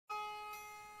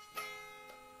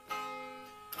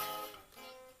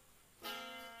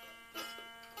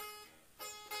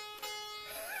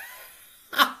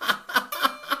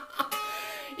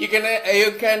You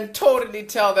can totally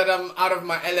tell that I'm out of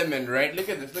my element, right? Look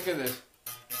at this, look at this.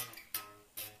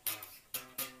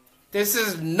 This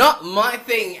is not my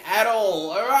thing at all.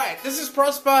 Alright, this is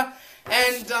Prosper,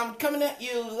 and I'm coming at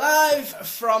you live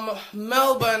from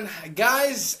Melbourne,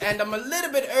 guys. And I'm a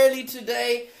little bit early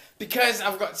today because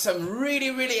I've got some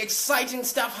really exciting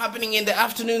stuff happening in the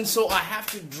afternoon, so I have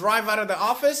to drive out of the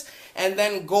office and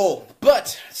then go.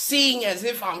 But seeing as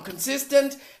if I'm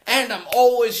consistent and I'm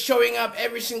always showing up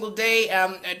every single day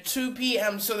at 2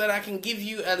 p.m. so that I can give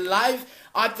you a live,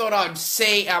 I thought I'd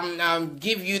say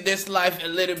give you this live a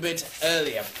little bit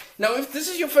earlier. Now, if this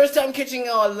is your first time catching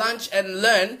our Lunch and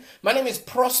Learn, my name is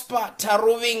Prosper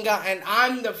Taruvinga, and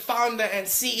I'm the founder and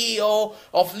CEO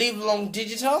of Live Long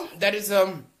Digital. That is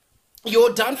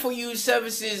your done-for-you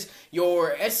services,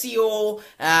 your SEO,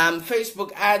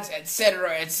 Facebook ads,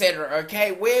 etc.,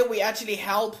 okay, where we actually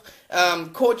help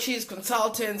coaches,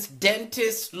 consultants,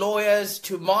 dentists, lawyers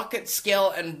to market,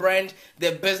 scale, and brand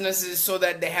their businesses so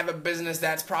that they have a business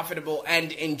that's profitable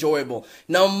and enjoyable.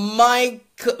 Now,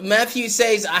 Matthew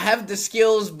says, I have the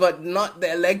skills, but not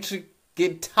the electric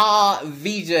guitar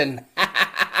vision.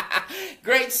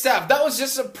 Great stuff. That was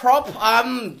just a prop.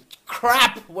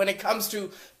 Crap when it comes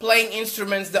to playing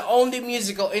instruments. The only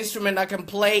musical instrument I can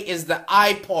play is the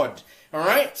iPod.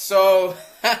 Alright, so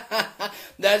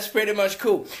that's pretty much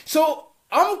cool. So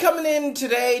I'm coming in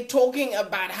today talking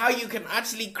about how you can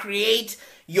actually create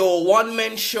your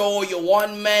one-man show, your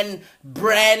one-man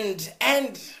brand,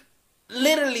 and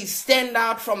literally stand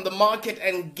out from the market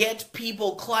and get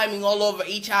people climbing all over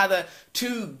each other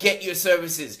to get your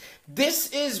services.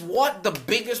 This is what the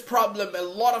biggest problem a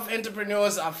lot of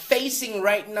entrepreneurs are facing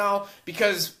right now,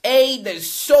 because A, there's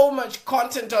so much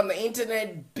content on the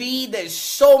internet, B, there's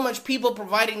so much people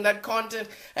providing that content,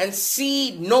 and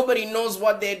C, nobody knows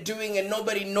what they're doing and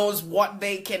nobody knows what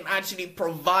they can actually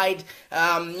provide,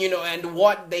 and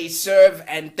what they serve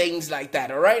and things like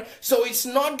that, alright? So it's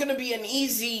not going to be an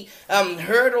easy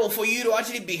hurdle for you to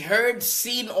actually be heard,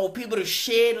 seen, or people to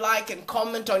share, like, and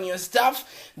comment on your stuff,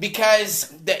 because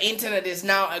the internet is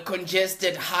now a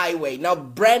congested highway. Now,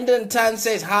 Brandon Tan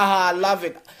says, haha, I love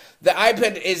it. The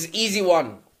iPad is easy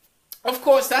one. Of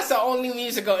course, that's the only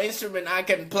musical instrument I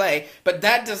can play, but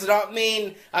that does not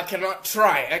mean I cannot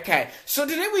try. Okay, so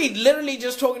today we're literally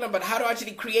just talking about how to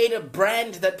actually create a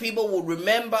brand that people will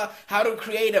remember, how to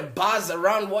create a buzz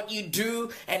around what you do,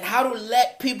 and how to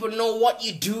let people know what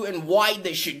you do and why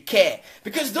they should care.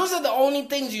 Because those are the only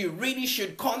things you really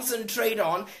should concentrate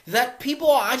on, that people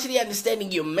are actually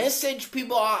understanding your message,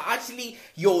 people are actually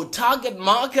your target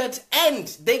market, and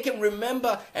they can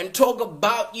remember and talk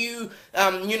about you,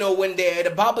 when they're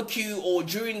at a barbecue or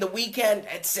during the weekend,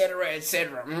 etc.,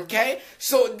 okay?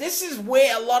 So this is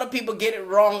where a lot of people get it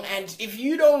wrong, and if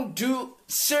you don't do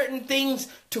certain things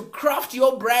to craft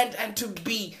your brand and to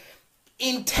be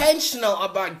intentional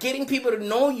about getting people to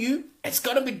know you, it's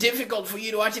going to be difficult for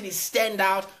you to actually stand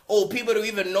out, or people to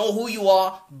even know who you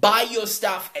are, buy your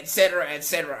stuff, etc.,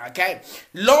 okay?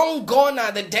 Long gone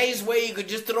are the days where you could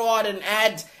just throw out an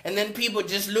ad and then people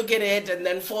just look at it and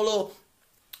then follow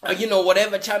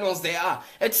whatever channels they are.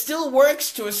 It still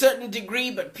works to a certain degree,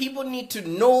 but people need to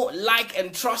know, like,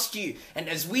 and trust you. And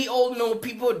as we all know,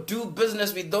 people do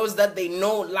business with those that they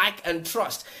know, like, and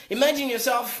trust. Imagine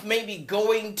yourself maybe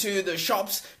going to the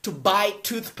shops to buy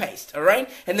toothpaste, alright?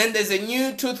 And then there's a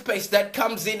new toothpaste that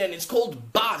comes in and it's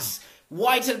called Buzz.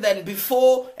 Whiter than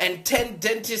before, and 10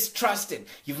 dentists trust it.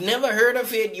 You've never heard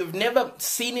of it, you've never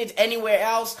seen it anywhere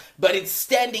else, but it's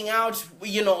standing out,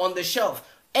 on the shelf.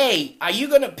 A, are you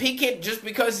going to pick it just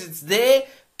because it's there?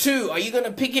 2, are you going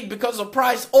to pick it because of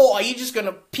price? Or are you just going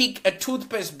to pick a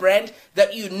toothpaste brand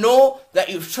that you know, that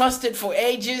you've trusted for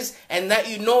ages, and that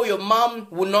you know your mom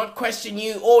will not question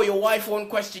you, or your wife won't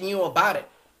question you about it?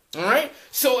 Alright?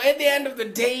 So at the end of the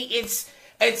day,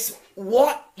 it's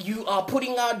what you are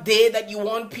putting out there that you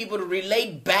want people to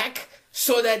relate back,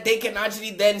 so that they can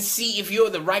actually then see if you're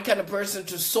the right kind of person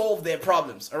to solve their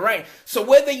problems, alright? So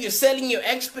whether you're selling your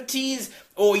expertise,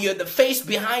 or you're the face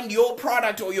behind your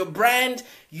product or your brand,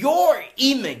 your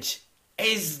image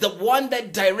is the one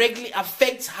that directly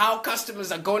affects how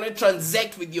customers are going to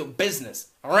transact with your business,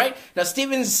 alright? Now,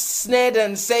 Steven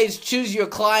Sneddon says, choose your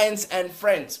clients and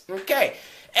friends. Okay,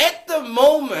 at the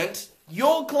moment,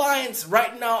 your clients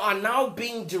right now are now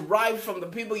being derived from the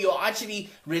people you're actually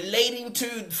relating to,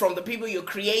 from the people you're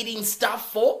creating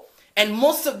stuff for. And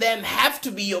most of them have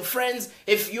to be your friends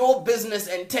if your business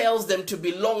entails them to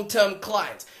be long-term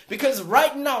clients. Because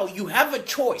right now you have a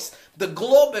choice. The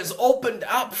globe is opened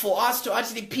up for us to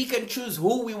actually pick and choose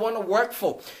who we want to work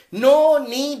for. No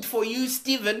need for you,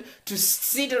 Stephen, to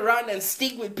sit around and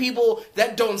stick with people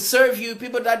that don't serve you,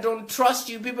 people that don't trust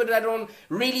you, people that don't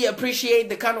really appreciate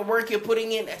the kind of work you're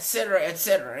putting in, etc.,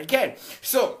 etc. Okay,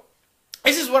 so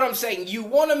this is what I'm saying. You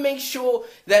want to make sure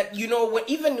that, you know,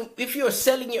 even if you're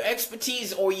selling your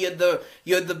expertise or you're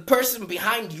the person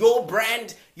behind your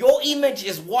brand, your image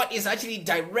is what is actually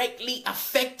directly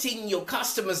affecting your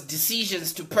customers'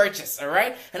 decisions to purchase, all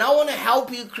right? And I want to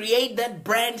help you create that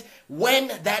brand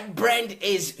when that brand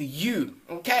is you,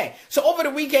 okay? So over the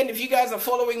weekend, if you guys are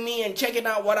following me and checking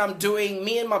out what I'm doing,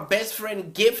 me and my best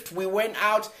friend Gift, we went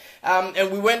out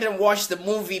and we went and watched the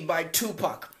movie by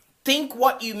Tupac. Think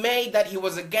what you may, that he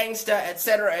was a gangster,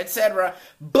 etc., etc.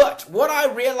 But what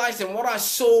I realized and what I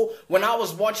saw when I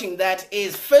was watching that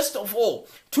is, first of all,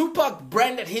 Tupac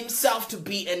branded himself to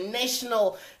be a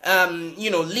national,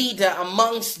 leader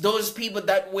amongst those people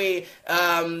that were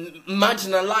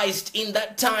marginalized in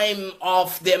that time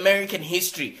of the American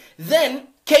history. Then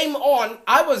came on,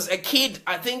 I was a kid,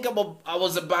 I think I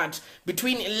was about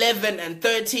between 11 and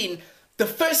 13. The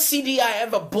first CD I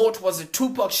ever bought was a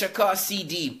Tupac Shakur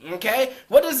CD, okay?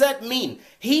 What does that mean?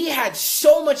 He had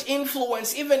so much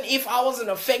influence, even if I wasn't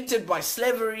affected by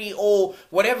slavery or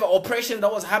whatever oppression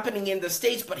that was happening in the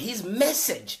States, but his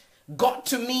message got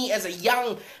to me as a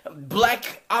young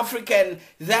black African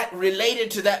that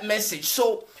related to that message.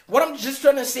 So what I'm just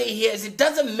trying to say here is, it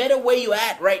doesn't matter where you're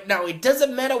at right now. It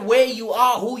doesn't matter where you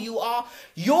are, who you are.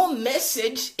 Your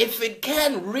message, if it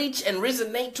can reach and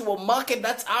resonate to a market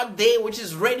that's out there, which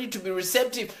is ready to be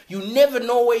receptive, you never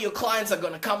know where your clients are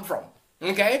going to come from.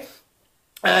 Okay?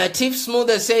 Tiff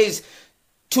Smoother says,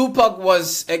 Tupac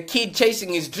was a kid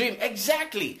chasing his dream.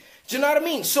 Exactly. Do you know what I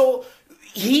mean? So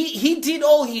he did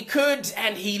all he could,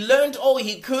 and he learned all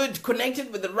he could,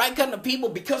 connected with the right kind of people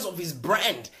because of his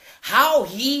brand. How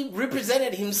he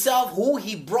represented himself, who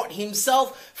he brought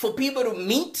himself for people to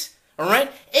meet, all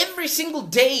right? Every single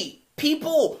day,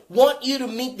 people want you to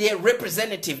meet their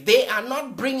representative. They are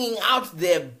not bringing out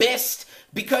their best,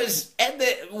 because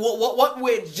what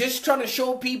we're just trying to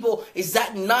show people is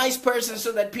that nice person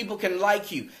so that people can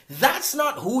like you. That's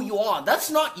not who you are.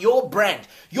 That's not your brand.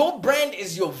 Your brand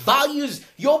is your values.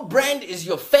 Your brand is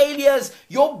your failures.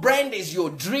 Your brand is your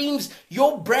dreams.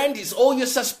 Your brand is all your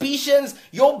suspicions.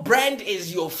 Your brand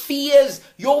is your fears.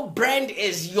 Your brand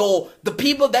is the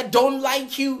people that don't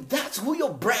like you. That's who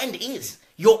your brand is.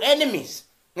 Your enemies.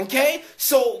 Okay,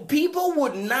 so people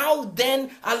would now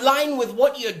then align with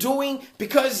what you're doing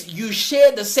because you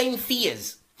share the same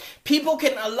fears. People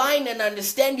can align and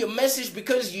understand your message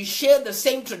because you share the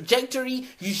same trajectory,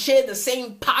 you share the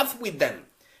same path with them.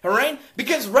 All right,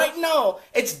 because right now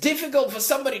it's difficult for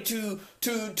somebody to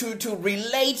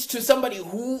relate to somebody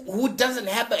who doesn't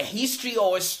have a history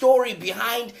or a story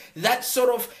behind that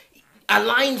sort of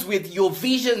aligns with your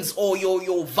visions or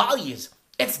your values.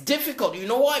 It's difficult. You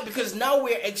know why? Because now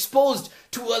we're exposed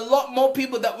to a lot more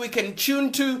people that we can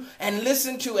tune to and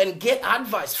listen to and get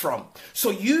advice from.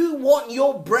 So you want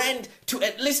your brand to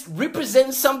at least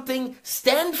represent something,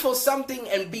 stand for something,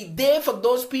 and be there for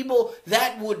those people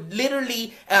that would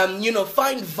literally,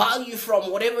 find value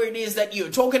from whatever it is that you're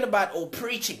talking about or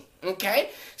preaching. Okay,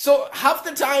 so half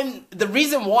the time the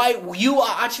reason why you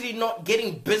are actually not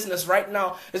getting business right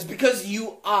now is because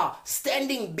you are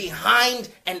standing behind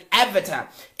an avatar.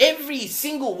 Every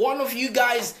single one of you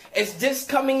guys is just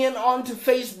coming in onto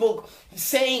Facebook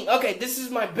saying, okay, this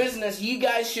is my business, you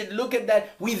guys should look at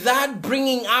that, without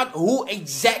bringing out who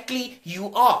exactly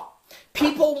you are.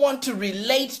 People want to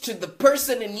relate to the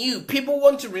person in you. People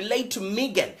want to relate to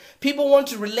Megan. People want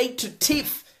to relate to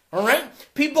Tiff. All right,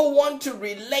 people want to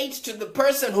relate to the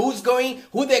person who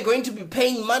they're going to be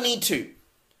paying money to.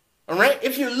 All right,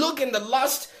 if you look in the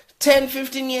last 10,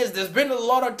 15 years, there's been a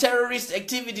lot of terrorist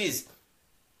activities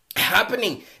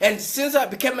happening, and since I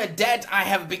became a dad, I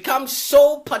have become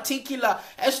so particular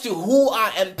as to who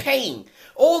I am paying.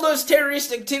 All those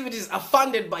terrorist activities are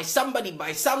funded by somebody,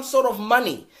 by some sort of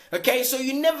money. Okay, so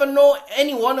you never know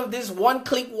any one of these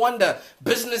one-click wonder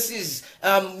businesses,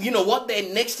 what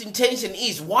their next intention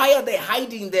is. Why are they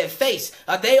hiding their face?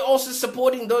 Are they also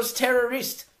supporting those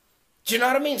terrorists? Do you know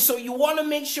what I mean? So you want to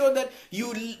make sure that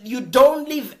you don't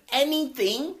leave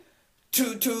anything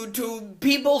to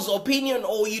people's opinion,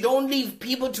 or you don't leave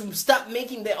people to start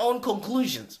making their own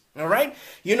conclusions. All right?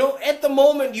 At the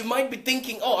moment you might be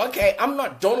thinking, oh, okay, I'm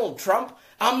not Donald Trump.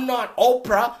 I'm not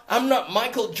Oprah, I'm not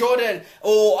Michael Jordan,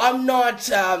 or I'm not,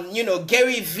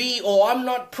 Gary Vee, or I'm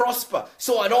not Prosper.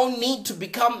 So I don't need to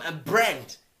become a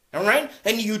brand. All right?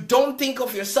 And you don't think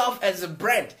of yourself as a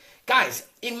brand. Guys,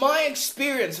 in my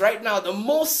experience right now, the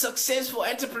most successful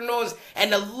entrepreneurs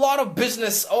and a lot of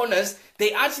business owners,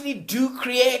 they actually do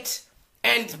create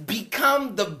and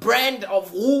become the brand of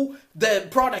who the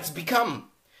products become.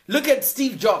 Look at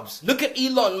Steve Jobs. Look at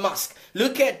Elon Musk.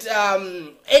 Look at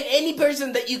any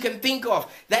person that you can think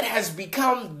of that has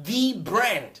become the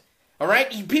brand. All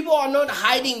right? People are not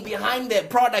hiding behind their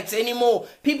products anymore.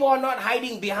 People are not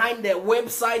hiding behind their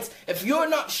websites. If you're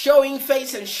not showing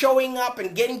face and showing up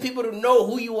and getting people to know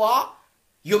who you are,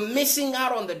 you're missing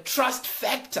out on the trust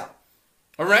factor.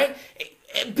 All right?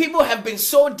 People have been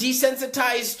so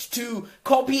desensitized to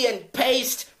copy and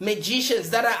paste magicians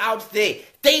that are out there.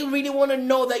 They really want to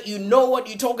know that you know what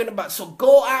you're talking about. So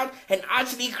go out and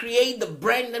actually create the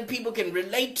brand that people can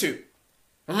relate to.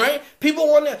 All right? People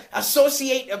want to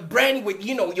associate a brand with,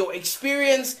 your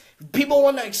experience. People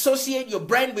want to associate your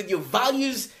brand with your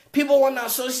values. People want to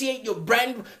associate your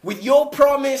brand with your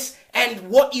promise and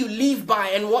what you live by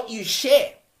and what you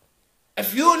share.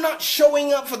 If you're not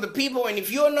showing up for the people and if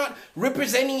you're not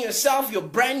representing yourself, your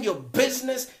brand, your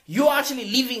business, you're actually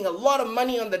leaving a lot of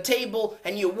money on the table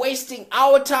and you're wasting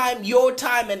our time, your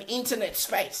time, and internet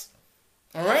space.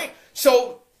 All right?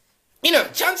 So,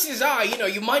 chances are,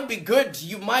 you might be good.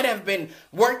 You might have been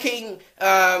working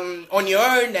on your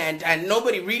own and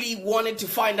nobody really wanted to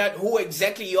find out who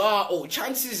exactly you are. Or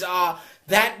chances are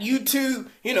that you too,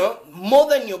 more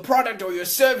than your product or your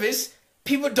service,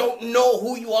 people don't know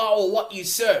who you are or what you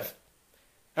serve.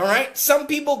 All right? Some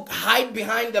people hide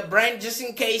behind the brand just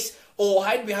in case, or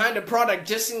hide behind the product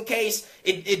just in case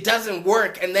it doesn't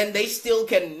work, and then they still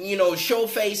can, show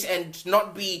face and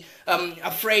not be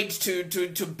afraid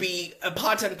to be a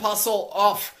part and parcel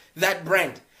of that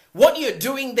brand. What you're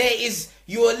doing there is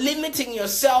you're limiting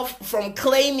yourself from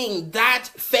claiming that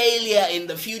failure in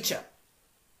the future.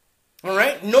 All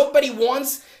right? Nobody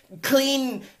wants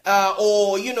clean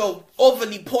or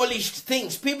overly polished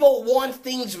things. People want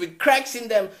things with cracks in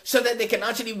them so that they can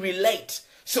actually relate.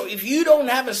 So if you don't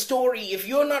have a story, if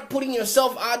you're not putting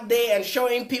yourself out there and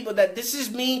showing people that this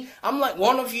is me, I'm like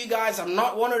one of you guys, I'm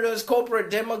not one of those corporate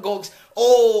demagogues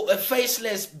or a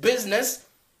faceless business.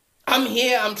 I'm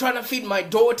here, I'm trying to feed my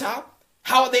daughter.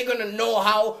 How are they going to know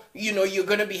how you're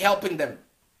going to be helping them?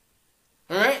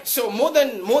 All right, so more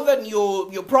than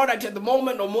your product at the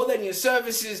moment or more than your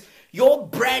services, your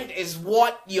brand is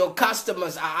what your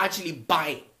customers are actually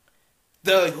buying.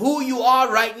 Who you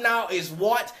are right now is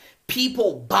what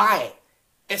people buy.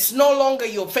 It's no longer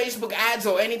your Facebook ads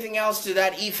or anything else to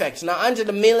that effect. Now,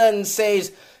 Angela Milan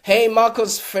says, hey,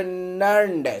 Marcos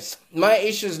Fernandez, my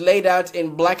issues laid out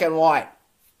in black and white.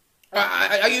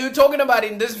 Are you talking about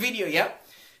in this video, yeah?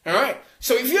 All right,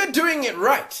 so if you're doing it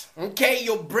right, okay,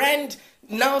 your brand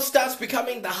now starts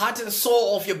becoming the heart and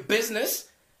soul of your business,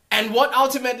 and what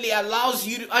ultimately allows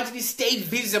you to actually stay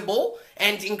visible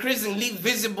and increasingly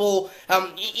visible.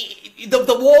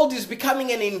 The world is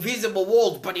becoming an invisible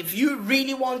world, but if you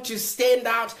really want to stand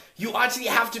out, you actually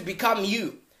have to become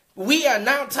you. We are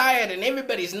now tired, and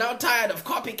everybody's now tired of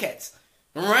copycats,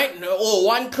 right? Or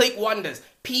one-click wonders.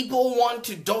 People want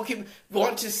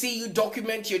to see you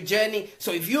document your journey.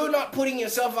 So if you're not putting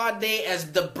yourself out there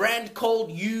as the brand called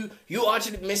you, you're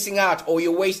actually missing out or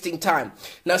you're wasting time.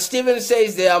 Now, Steven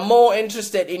says they are more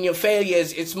interested in your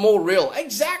failures. It's more real.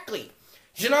 Exactly.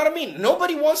 You know what I mean?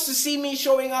 Nobody wants to see me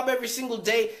showing up every single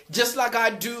day just like I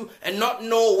do and not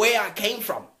know where I came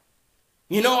from.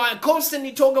 I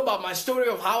constantly talk about my story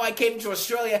of how I came to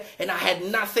Australia and I had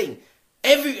nothing.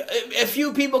 A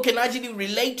few people can actually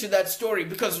relate to that story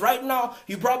because right now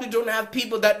you probably don't have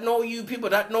people that know you, people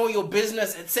that know your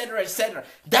business, etc., etc.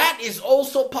 That is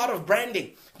also part of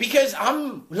branding because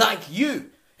I'm like you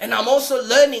and I'm also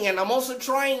learning and I'm also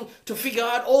trying to figure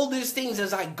out all these things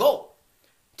as I go.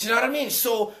 Do you know what I mean?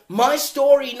 So my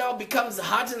story now becomes the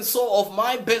heart and soul of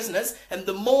my business, and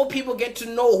the more people get to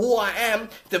know who I am,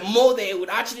 the more they would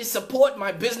actually support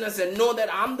my business and know that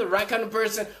I'm the right kind of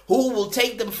person who will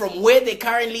take them from where they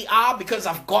currently are, because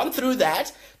I've gone through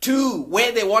that, to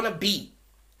where they want to be.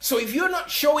 So if you're not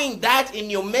showing that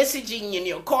in your messaging, in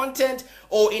your content,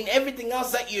 or in everything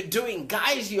else that you're doing,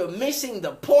 guys, you're missing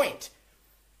the point.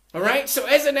 All right, so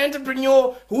as an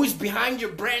entrepreneur who is behind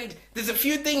your brand, there's a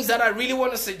few things that I really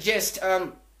want to suggest.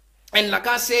 And like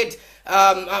I said,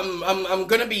 I'm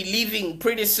gonna be leaving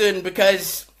pretty soon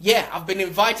because I've been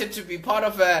invited to be part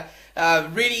of a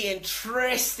really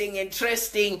interesting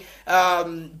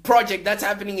project that's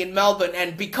happening in Melbourne,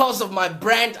 and because of my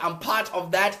brand, I'm part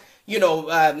of that.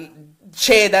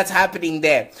 chair that's happening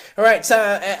there. All right, so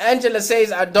Angela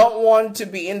says, I don't want to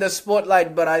be in the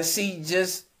spotlight, but I see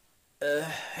just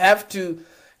have to,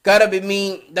 gotta be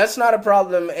me. That's not a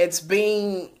problem. It's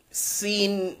being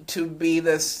seen to be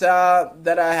the star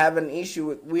that I have an issue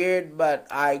with. Weird, but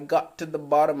I got to the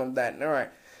bottom of that. All right.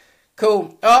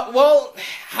 Cool. Well,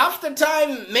 half the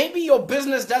time, maybe your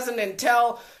business doesn't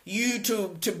entail you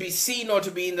to be seen or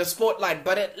to be in the spotlight,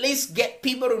 but at least get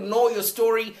people to know your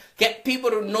story, get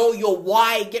people to know your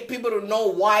why, get people to know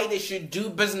why they should do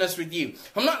business with you.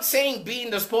 I'm not saying be in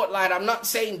the spotlight, I'm not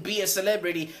saying be a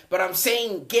celebrity, but I'm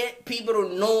saying get people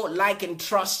to know, like, and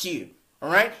trust you. All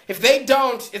right? If they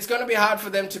don't, it's going to be hard for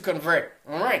them to convert.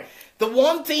 All right? The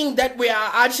one thing that we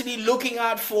are actually looking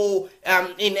out for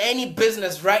in any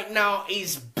business right now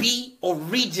is be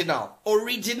original.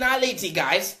 Originality,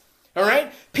 guys. All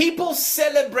right? People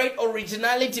celebrate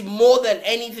originality more than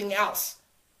anything else.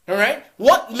 All right?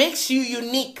 What makes you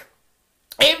unique?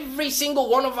 Every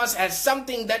single one of us has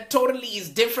something that totally is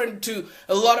different to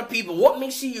a lot of people. What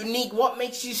makes you unique? What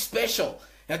makes you special?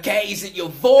 Okay, is it your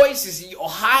voice? Is it your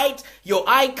height? Your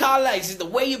eye color? Is it the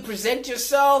way you present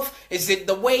yourself? Is it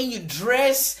the way you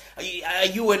dress? Are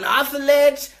you an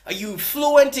athlete? Are you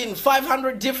fluent in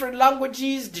 500 different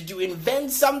languages? Did you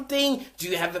invent something? Do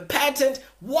you have a patent?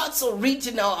 What's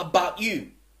original about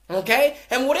you? Okay,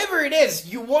 and whatever it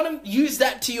is, you want to use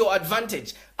that to your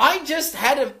advantage. I just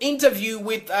had an interview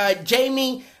with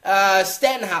Jamie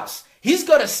Stenhouse. He's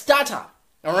got a startup.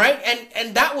 All right,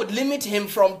 and that would limit him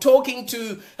from talking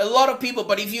to a lot of people.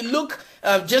 But if you look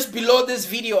just below this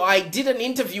video, I did an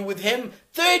interview with him.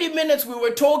 30 minutes we were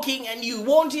talking and you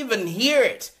won't even hear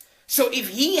it. So if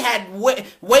he had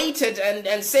waited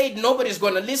and said nobody's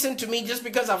going to listen to me just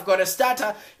because I've got a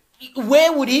starter,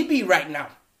 where would he be right now?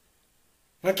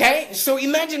 Okay, so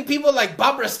imagine people like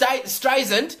Barbara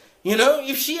Streisand, you know,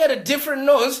 if she had a different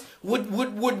nose, would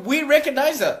we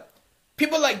recognize her?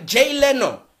 People like Jay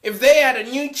Leno. If they had a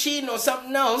new chin or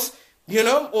something else, you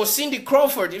know, or Cindy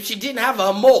Crawford, if she didn't have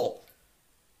her mole,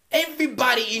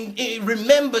 everybody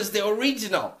remembers the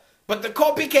original. But the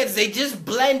copycats, they just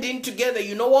blend in together.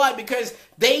 You know why? Because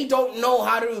they don't know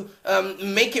how to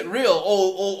make it real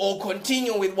or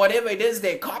continue with whatever it is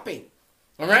they're copying.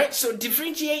 All right? So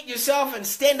differentiate yourself and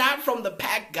stand out from the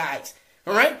pack, guys.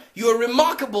 All right? You're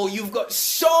remarkable. You've got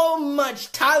so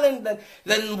much talent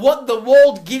than what the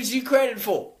world gives you credit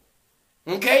for.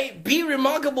 Okay, be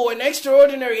remarkable and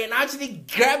extraordinary and actually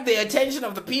grab the attention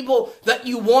of the people that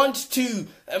you want to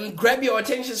grab your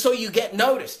attention so you get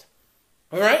noticed.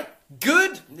 All right,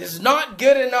 good is not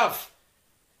good enough.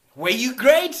 Were you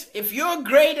great? If you're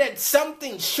great at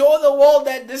something, show the world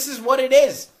that this is what it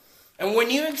is. And when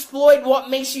you exploit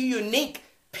what makes you unique,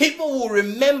 people will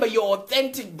remember your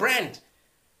authentic brand.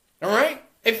 All right.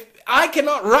 If I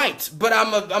cannot write, but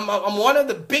I'm one of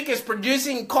the biggest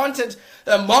producing content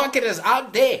marketers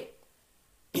out there.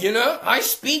 You know, I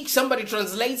speak, somebody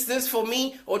translates this for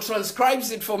me or transcribes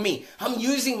it for me. I'm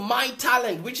using my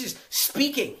talent, which is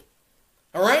speaking.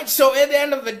 All right. So at the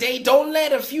end of the day, don't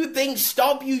let a few things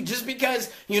stop you just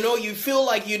because, you know, you feel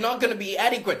like you're not going to be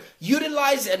adequate.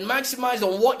 Utilize and maximize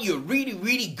on what you're really,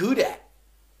 really good at.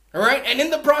 All right, and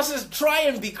in the process, try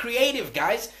and be creative,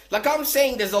 guys. Like I'm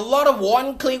saying, there's a lot of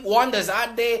one-click wonders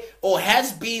out there, or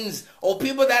has-beens, or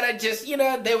people that are just, you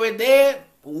know, they were there,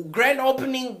 grand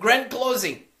opening, grand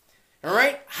closing. All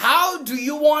right, how do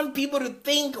you want people to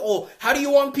think, or how do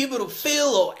you want people to feel,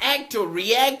 or act, or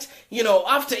react, you know,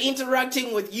 after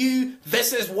interacting with you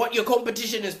versus what your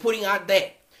competition is putting out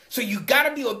there? So you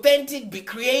gotta be authentic, be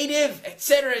creative,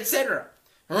 etc., etc.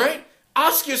 All right.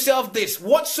 Ask yourself this,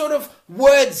 what sort of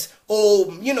words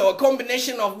or, you know, a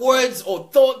combination of words or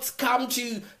thoughts come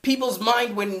to people's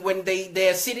mind when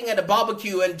they're sitting at a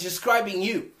barbecue and describing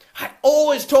you? I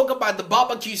always talk about the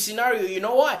barbecue scenario. You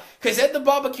know why? Because at the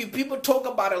barbecue, people talk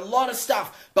about a lot of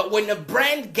stuff. But when a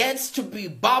brand gets to be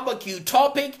barbecue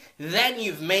topic, then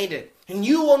you've made it. And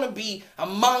you want to be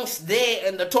amongst there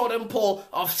in the totem pole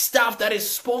of stuff that is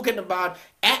spoken about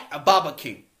at a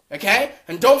barbecue. Okay?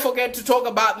 And don't forget to talk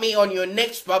about me on your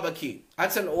next barbecue.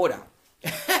 That's an order.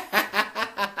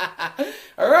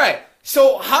 Alright.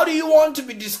 So how do you want to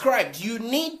be described? You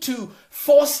need to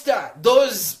foster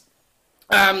those,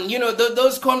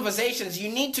 those conversations. You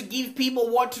need to give people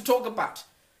what to talk about.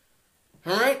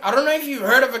 Alright? I don't know if you've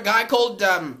heard of a guy called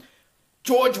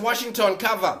George Washington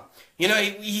Carver. You know,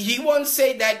 he once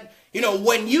said that, you know,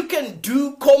 when you can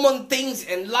do common things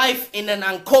in life in an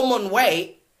uncommon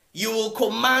way, you will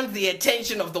command the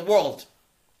attention of the world.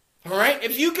 All right?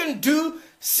 If you can do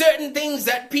certain things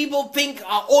that people think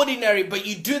are ordinary, but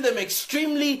you do them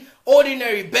extremely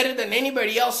ordinary, better than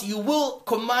anybody else, you will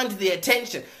command the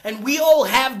attention. And we all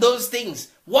have those things.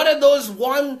 What are those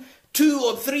 1, 2,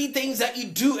 or 3 things that you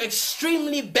do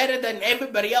extremely better than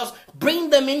everybody else?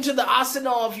 Bring them into the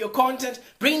arsenal of your content.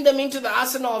 Bring them into the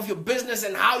arsenal of your business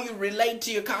and how you relate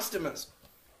to your customers.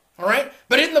 All right?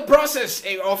 But in the process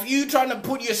of you trying to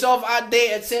put yourself out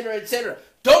there, etc., etc.,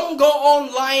 don't go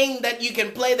on lying that you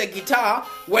can play the guitar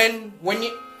when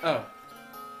you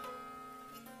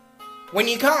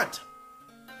can't.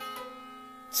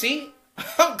 See?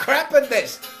 I'm crap at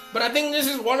this. But I think this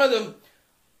is one of them.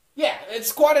 Yeah,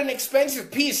 it's quite an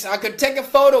expensive piece. I could take a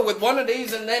photo with one of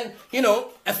these and then,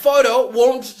 a photo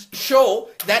won't show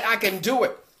that I can do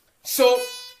it. So,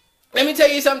 let me tell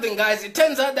you something, guys. It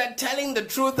turns out that telling the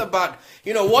truth about,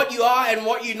 what you are and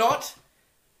what you're not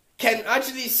can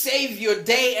actually save your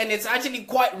day, and it's actually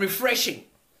quite refreshing.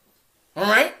 All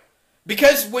right?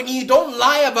 Because when you don't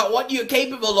lie about what you're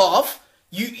capable of,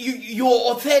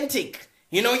 you're authentic.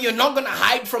 You're not going to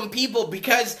hide from people,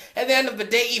 because at the end of the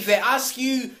day, if they ask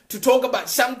you to talk about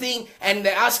something and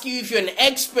they ask you if you're an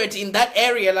expert in that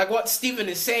area, like what Stephen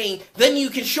is saying, then you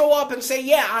can show up and say,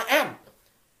 yeah, I am.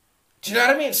 Do you know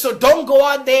what I mean? So don't go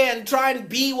out there and try and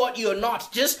be what you're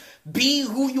not. Just be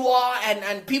who you are,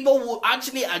 and people will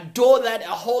actually adore that a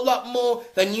whole lot more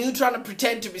than you trying to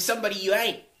pretend to be somebody you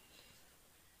ain't.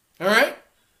 All right?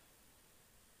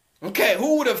 Okay,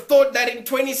 who would have thought that in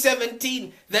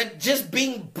 2017 that just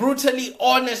being brutally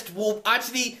honest will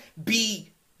actually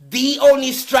be the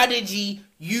only strategy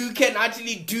you can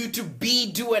actually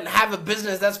do and have a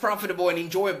business that's profitable and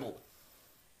enjoyable?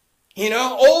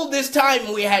 All this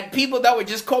time we had people that were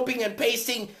just copying and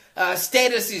pasting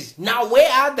statuses. Now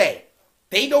where are they?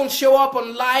 They don't show up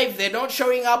on live. They're not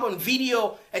showing up on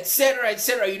video, etc.,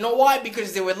 etc. You know why?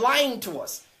 Because they were lying to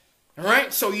us. All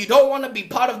right? So you don't want to be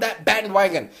part of that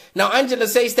bandwagon. Now Angela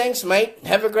says, thanks, mate.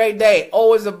 Have a great day.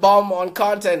 Always a bomb on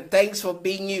content. Thanks for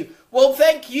being you. Well,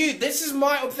 thank you. This is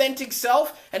my authentic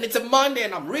self, and it's a Monday,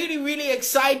 and I'm really, really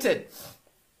excited.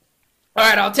 All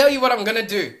right, I'll tell you what I'm going to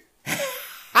do.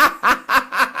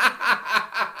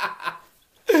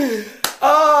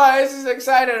 Oh, this is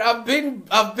exciting. I've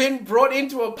been brought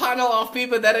into a panel of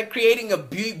people that are creating a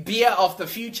beer of the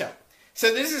future.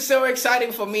 So this is so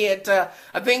exciting for me. At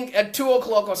I think at 2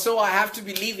 o'clock or so I have to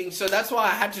be leaving. So that's why I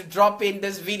had to drop in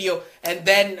this video and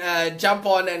then jump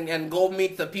on and go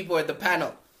meet the people at the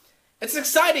panel. It's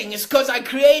exciting. It's because I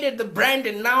created the brand,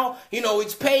 and now,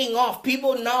 it's paying off.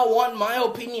 People now want my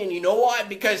opinion. You know why?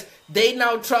 Because they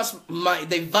now trust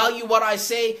they value what I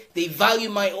say. They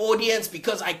value my audience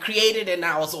because I created and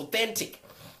I was authentic.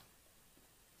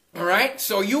 All right?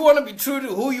 So you want to be true to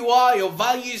who you are, your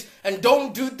values, and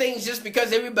don't do things just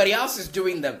because everybody else is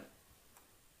doing them.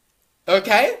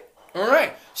 Okay? All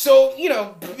right. So,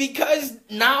 because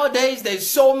nowadays there's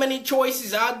so many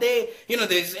choices out there,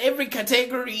 there's every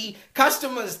category.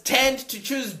 Customers tend to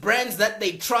choose brands that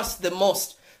they trust the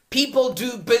most. People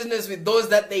do business with those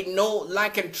that they know,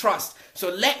 like, and trust. So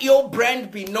let your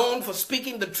brand be known for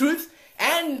speaking the truth.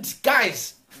 And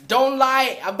guys, don't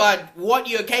lie about what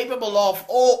you're capable of,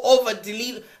 or over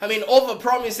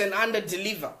promise and under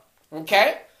deliver.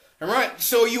 Okay? All right,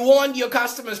 so you want your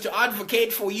customers to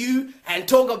advocate for you and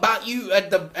talk about you at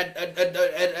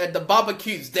the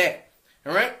barbecues there.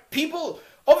 All right, people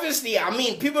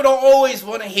don't always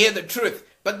want to hear the truth,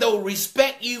 but they'll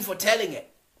respect you for telling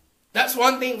it. That's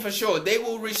one thing for sure. They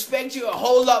will respect you a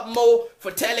whole lot more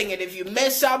for telling it. If you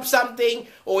mess up something,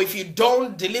 or if you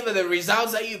don't deliver the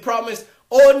results that you promised,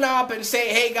 own up and say,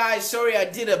 hey guys, sorry I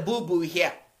did a boo-boo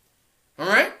here. All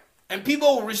right, and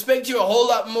people will respect you a whole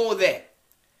lot more there.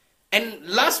 And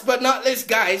last but not least,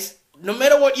 guys, no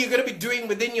matter what you're going to be doing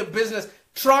within your business,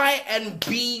 try and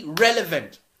be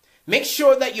relevant. Make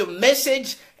sure that your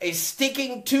message is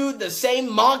sticking to the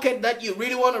same market that you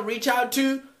really want to reach out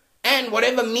to, and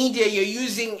whatever media you're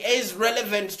using is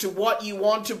relevant to what you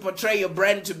want to portray your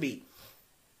brand to be.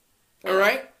 All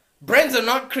right? Brands are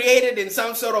not created in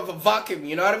some sort of a vacuum,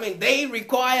 you know what I mean? They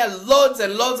require loads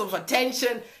and loads of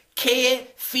attention, care,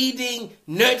 feeding,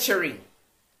 nurturing.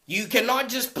 You cannot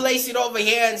just place it over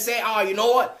here and say, oh, you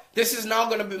know what? This is now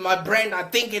going to be my brand. I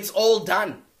think it's all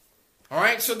done. All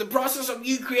right. So the process of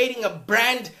you creating a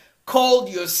brand called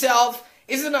yourself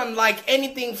isn't unlike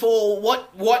anything for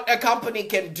what a company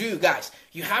can do, guys.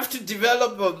 You have to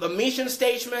develop a mission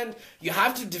statement. You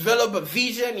have to develop a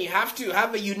vision. You have to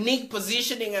have a unique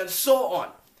positioning and so on.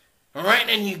 All right.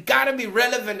 And you got to be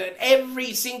relevant at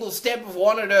every single step of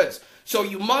one of those. So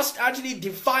you must actually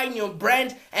define your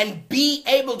brand and be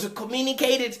able to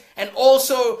communicate it and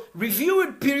also review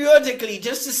it periodically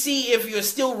just to see if you're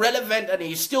still relevant and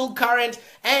you're still current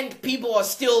and people are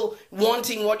still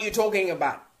wanting what you're talking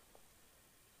about.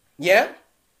 Yeah?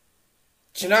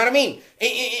 Do you know what I mean?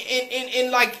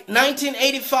 In like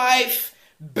 1985,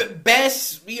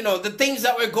 best, the things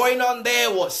that were going on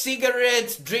there was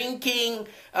cigarettes, drinking,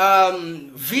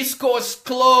 viscose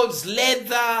clothes,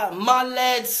 leather,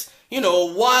 mullets,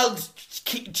 wild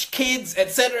kids,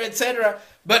 etc., etc.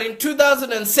 But in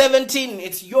 2017,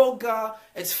 it's yoga,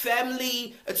 it's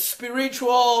family, it's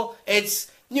spiritual, it's,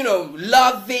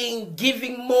 loving,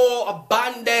 giving more,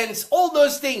 abundance, all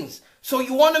those things. So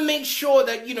you want to make sure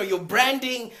that, your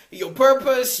branding, your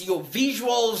purpose, your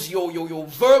visuals, your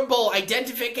verbal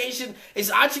identification is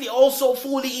actually also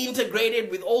fully integrated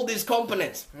with all these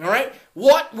components. All right.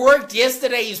 What worked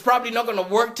yesterday is probably not going to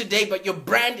work today, but your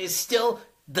brand is still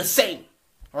the same.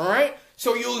 All right.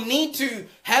 So you'll need to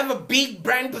have a big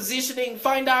brand positioning,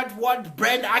 find out what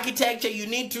brand architecture you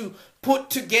need to put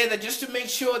together just to make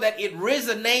sure that it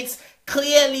resonates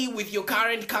clearly with your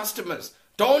current customers.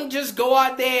 Don't just go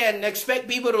out there and expect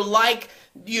people to like,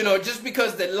 just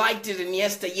because they liked it in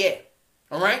yesteryear.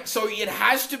 All right. So it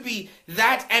has to be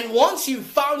that. And once you've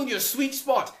found your sweet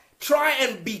spot, try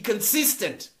and be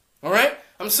consistent. All right.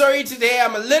 I'm sorry today,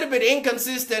 I'm a little bit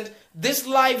inconsistent. This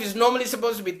live is normally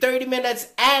supposed to be 30 minutes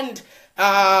and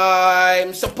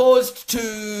I'm supposed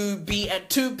to be at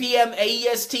 2 p.m.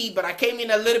 AEST, but I came in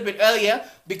a little bit earlier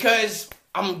because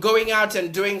I'm going out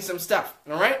and doing some stuff.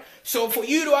 All right. So for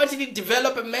you to actually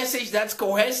develop a message that's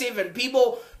cohesive and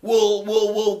people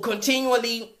will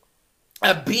continually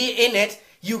be in it,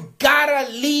 you gotta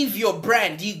leave your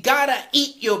brand. You gotta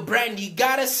eat your brand. You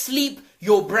gotta sleep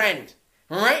your brand.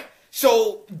 All right.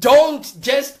 So don't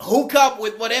just hook up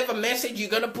with whatever message you're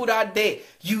going to put out there.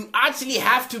 You actually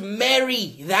have to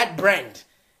marry that brand.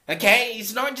 Okay?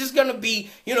 It's not just going to be,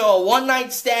 a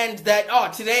one-night stand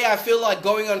that, today I feel like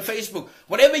going on Facebook.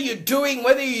 Whatever you're doing,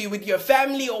 whether you're with your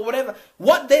family or whatever,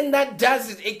 what then that does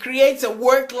is it creates a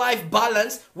work-life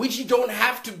balance, which you don't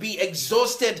have to be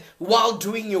exhausted while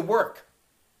doing your work.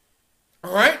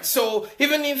 All right, so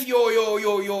even if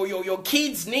your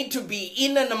kids need to be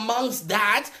in and amongst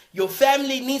that, your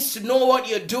family needs to know what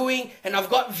you're doing, and I've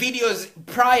got videos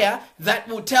prior that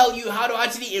will tell you how to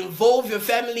actually involve your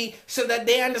family so that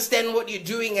they understand what you're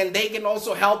doing and they can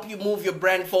also help you move your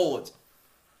brand forward.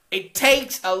 It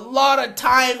takes a lot of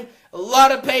time, a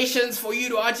lot of patience for you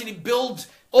to actually build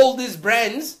all these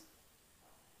brands.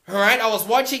 All right, I was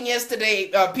watching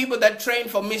yesterday people that train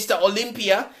for Mr.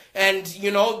 Olympia, and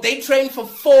they train for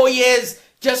 4 years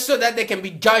just so that they can be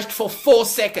judged for 4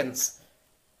 seconds.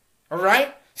 All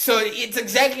right, so it's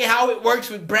exactly how it works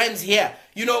with brands here.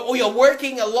 You're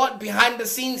working a lot behind the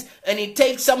scenes, and it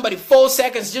takes somebody 4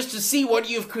 seconds just to see what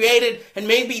you've created, and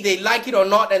maybe they like it or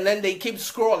not, and then they keep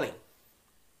scrolling.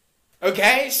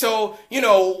 Okay, so,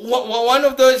 one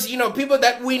of those, people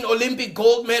that win Olympic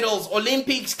gold medals,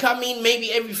 Olympics come in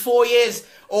maybe every 4 years,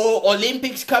 or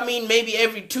Olympics come in maybe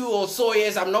every 2 or so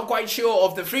years. I'm not quite sure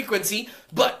of the frequency,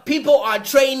 but people are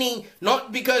training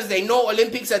not because they know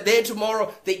Olympics are there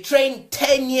tomorrow. They train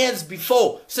 10 years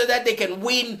before so that they can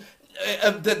win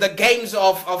the games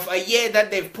of a year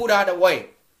that they've put out away.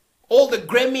 All the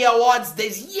Grammy Awards,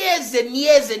 there's years and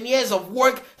years and years of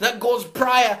work that goes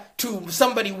prior to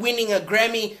somebody winning a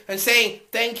Grammy and saying,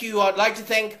 thank you, I'd like to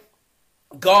thank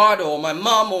God or my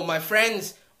mom or my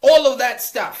friends, all of that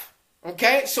stuff.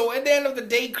 Okay, so at the end of the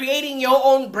day, creating your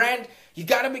own brand, you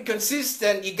got to be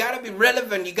consistent, you got to be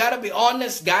relevant, you got to be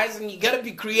honest, guys, and you got to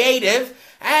be creative,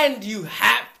 and you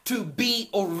have to be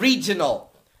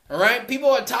original. All right,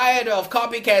 people are tired of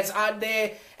copycats out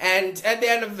there, and at the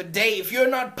end of the day, if you're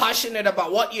not passionate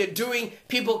about what you're doing,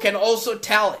 people can also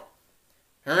tell it.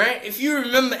 All right, if you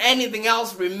remember anything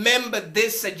else, remember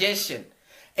this suggestion.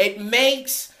 It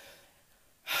makes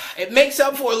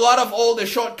up for a lot of all the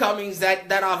shortcomings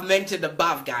that I've mentioned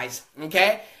above, guys.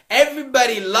 Okay,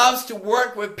 everybody loves to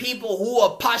work with people who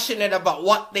are passionate about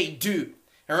what they do.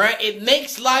 All right, it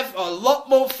makes life a lot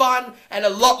more fun and a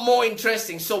lot more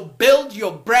interesting. So build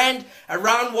your brand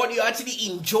around what you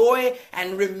actually enjoy.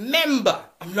 And remember,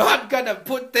 I'm not gonna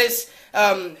put this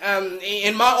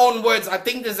in my own words. I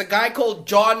think there's a guy called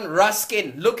John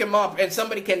Ruskin. Look him up, and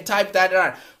somebody can type that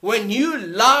out. When you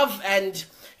love and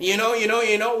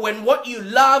when what you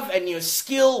love and your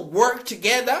skill work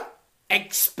together,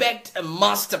 expect a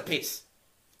masterpiece.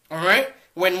 All right,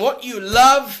 when what you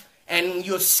love and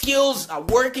your skills are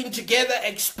working together,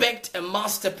 expect a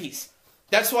masterpiece.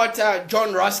 That's what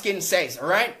John Ruskin says, all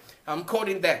right? I'm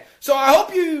quoting that. So I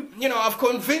hope I've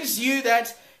convinced you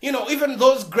that, even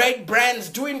those great brands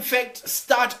do in fact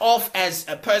start off as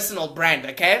a personal brand,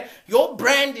 okay? Your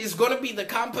brand is going to be the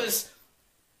compass,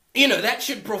 that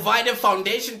should provide a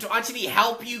foundation to actually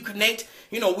help you connect,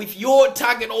 with your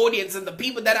target audience and the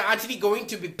people that are actually going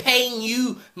to be paying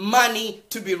you money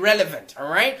to be relevant, all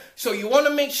right? So you want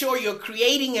to make sure you're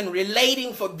creating and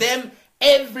relating for them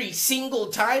every single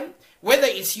time, whether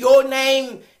it's your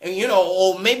name, and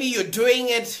or maybe you're doing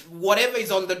it, whatever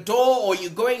is on the door, or you're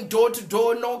going door to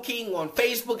door knocking on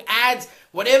Facebook ads,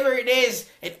 whatever it is,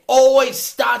 it always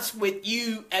starts with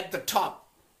you at the top.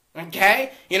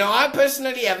 Okay? I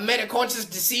personally have made a conscious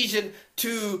decision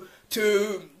to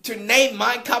name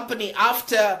my company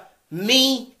after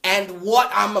me and what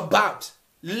I'm about.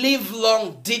 Live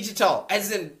long digital,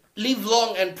 as in live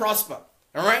long and prosper.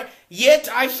 All right. Yet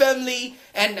I firmly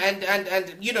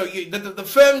the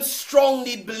firm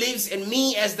strongly believes in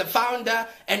me as the founder,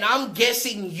 and I'm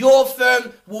guessing your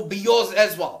firm will be yours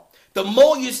as well. The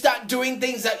more you start doing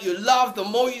things that you love, the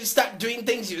more you start doing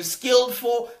things you're skilled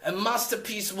for, a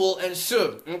masterpiece will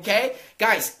ensue. Okay,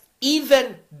 guys.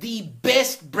 Even the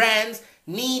best brands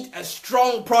need a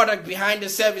strong product behind the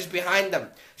service behind them.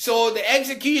 So the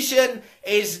execution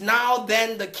is now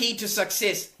then the key to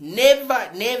success. Never,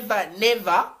 never,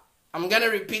 never, I'm going to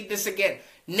repeat this again.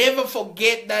 Never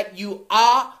forget that you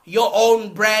are your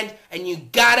own brand and you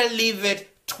got to live it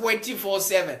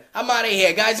 24/7. I'm out of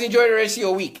here. Guys, enjoy the rest of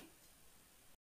your week.